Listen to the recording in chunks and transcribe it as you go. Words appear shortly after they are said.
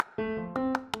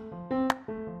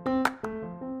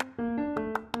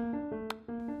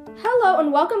Hello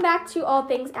and welcome back to All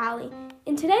Things Allie.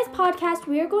 In today's podcast,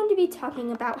 we are going to be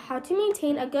talking about how to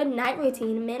maintain a good night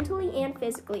routine mentally and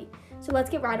physically. So let's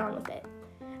get right on with it.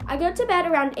 I go to bed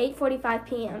around 8:45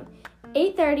 p.m.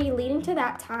 8:30 leading to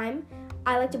that time,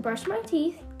 I like to brush my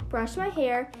teeth, brush my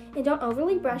hair, and don't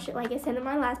overly brush it like I said in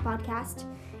my last podcast.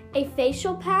 A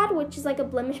facial pad, which is like a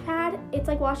blemish pad. It's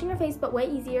like washing your face but way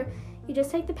easier. You just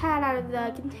take the pad out of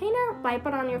the container, wipe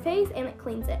it on your face, and it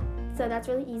cleans it. So that's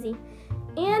really easy.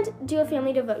 And do a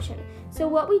family devotion. So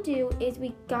what we do is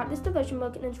we got this devotion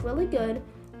book and it's really good.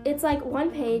 It's like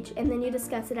one page and then you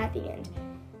discuss it at the end.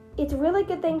 It's a really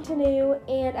good thing to do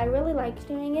and I really like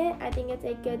doing it. I think it's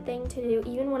a good thing to do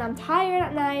even when I'm tired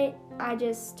at night. I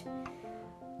just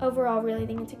overall really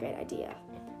think it's a great idea.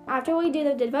 After we do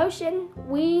the devotion,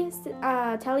 we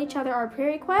tell each other our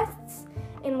prayer requests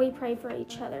and we pray for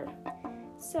each other.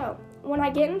 So when I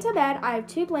get into bed, I have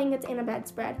 2 blankets and a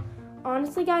bedspread.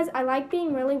 Honestly, guys, I like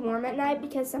being really warm at night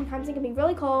because sometimes it can be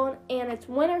really cold and it's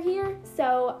winter here,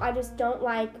 so I just don't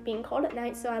like being cold at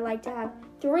night, so I like to have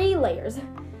 3 layers.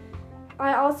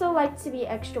 I also like to be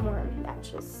extra warm.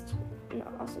 That's just an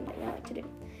awesome thing I like to do.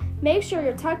 Make sure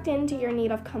you're tucked into your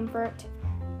need of comfort.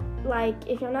 Like,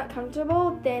 if you're not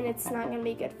comfortable, then it's not going to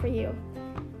be good for you.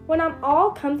 When I'm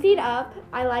all comfied up,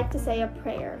 I like to say a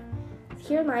prayer.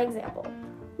 Here's my example.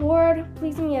 Lord,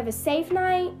 please let me have a safe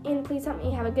night, and please help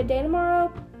me have a good day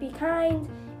tomorrow. Be kind.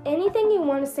 Anything you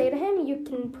want to say to him, you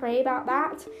can pray about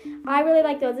that. I really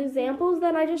like those examples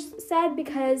that I just said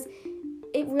because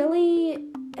it really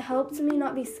helps me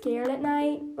not be scared at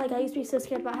night. Like, I used to be so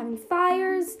scared about having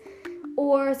fires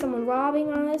or someone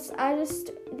robbing us. I just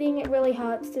think it really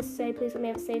helps to say, please let me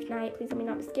have a safe night. Please let me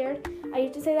not be scared. I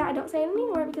used to say that. I don't say it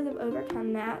anymore because I've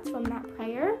overcome that from that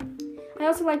prayer. I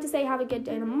also like to say, have a good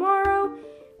day tomorrow.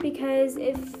 Because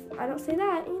if I don't say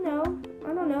that,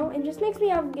 I don't know, it just makes me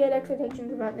have good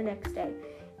expectations about the next day.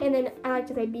 And then I like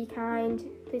to say, be kind,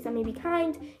 please let me be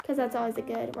kind, because that's always a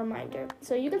good reminder.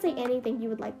 So you can say anything you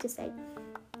would like to say.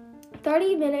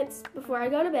 30 minutes before I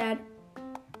go to bed,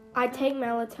 I take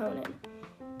melatonin.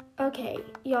 Okay,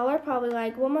 y'all are probably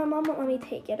like, well, my mom won't let me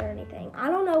take it or anything. I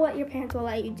don't know what your parents will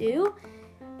let you do,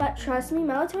 but trust me,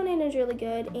 melatonin is really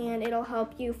good, and it'll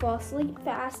help you fall asleep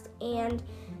fast and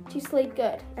to sleep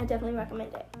good. I definitely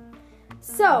recommend it.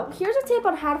 So, here's a tip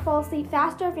on how to fall asleep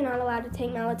faster if you're not allowed to take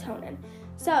melatonin.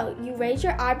 So, you raise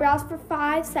your eyebrows for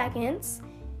 5 seconds.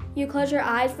 You close your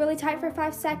eyes really tight for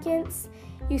 5 seconds.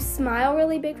 You smile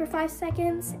really big for 5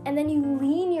 seconds. And then you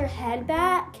lean your head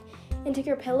back into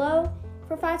your pillow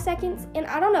for 5 seconds. And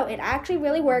I don't know, it actually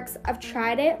really works. I've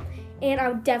tried it. And I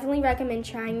would definitely recommend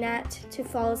trying that to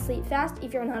fall asleep fast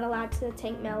if you're not allowed to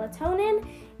take melatonin.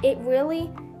 It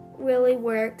really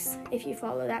works if you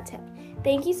follow that tip.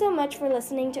 Thank you so much for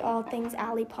listening to All Things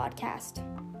Allie podcast.